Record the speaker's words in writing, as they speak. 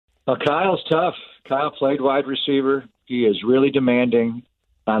Kyle's tough. Kyle played wide receiver. He is really demanding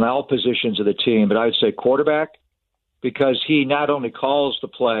on all positions of the team, but I would say quarterback because he not only calls the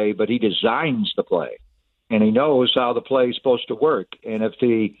play, but he designs the play, and he knows how the play is supposed to work. And if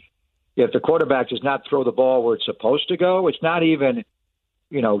the quarterback does not throw the ball where it's supposed to go, it's not even,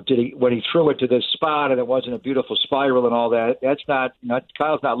 when he threw it to this spot and it wasn't a beautiful spiral and all that. That's not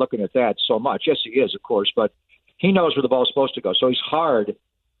Kyle's not looking at that so much. Yes, he is, of course, but he knows where the ball's supposed to go. So he's hard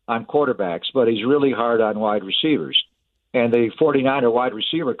on quarterbacks, but he's really hard on wide receivers. And the 49er wide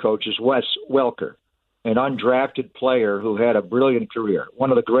receiver coach is Wes Welker, an undrafted player who had a brilliant career, one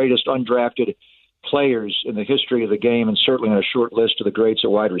of the greatest undrafted players in the history of the game, and certainly on a short list of the greats at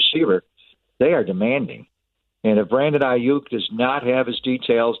wide receiver. They are demanding. And if Brandon Aiyuk does not have his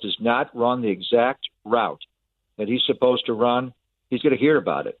details, does not run the exact route that he's supposed to run, he's going to hear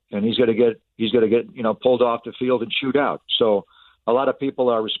about it, and he's going to get pulled off the field and shoot out. So a lot of people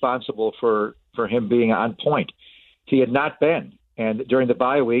are responsible for him being on point. He had not been, and during the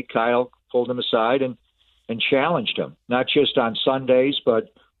bye week, Kyle pulled him aside and challenged him, not just on Sundays, but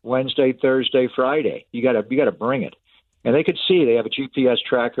Wednesday, Thursday, Friday. You got to bring it. And they could see they have a GPS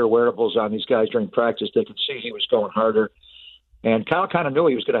tracker, wearables on these guys during practice. They could see he was going harder. And Kyle kind of knew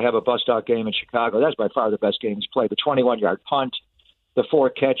he was going to have a bust-out game in Chicago. That's by far the best game he's played. The 21-yard punt, the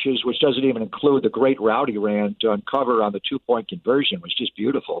 4 catches, which doesn't even include the great route he ran to uncover on the 2-point conversion, was just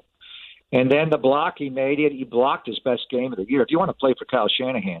beautiful. And then the block he made, he blocked his best game of the year. If you want to play for Kyle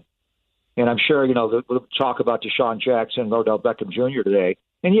Shanahan, and I'm sure, we'll talk about Deshaun Jackson and Odell Beckham Jr. today.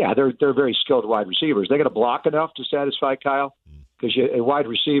 And, yeah, they're very skilled wide receivers. They got to block enough to satisfy Kyle because a wide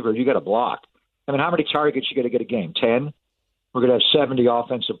receiver, you got to block. I mean, how many targets you got to get a game? 10? We're going to have 70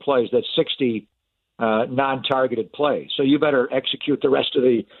 offensive plays. That's 60 non-targeted plays. So you better execute the rest of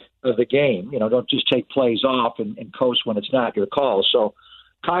the game. Don't just take plays off and coast when it's not your call. So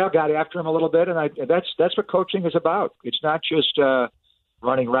Kyle got after him a little bit, and that's what coaching is about. It's not just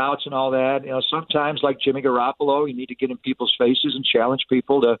running routes and all that. Sometimes, like Jimmy Garoppolo, you need to get in people's faces and challenge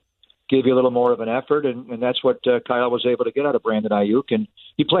people to give you a little more of an effort, and that's what Kyle was able to get out of Brandon Aiyuk, and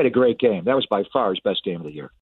he played a great game. That was by far his best game of the year.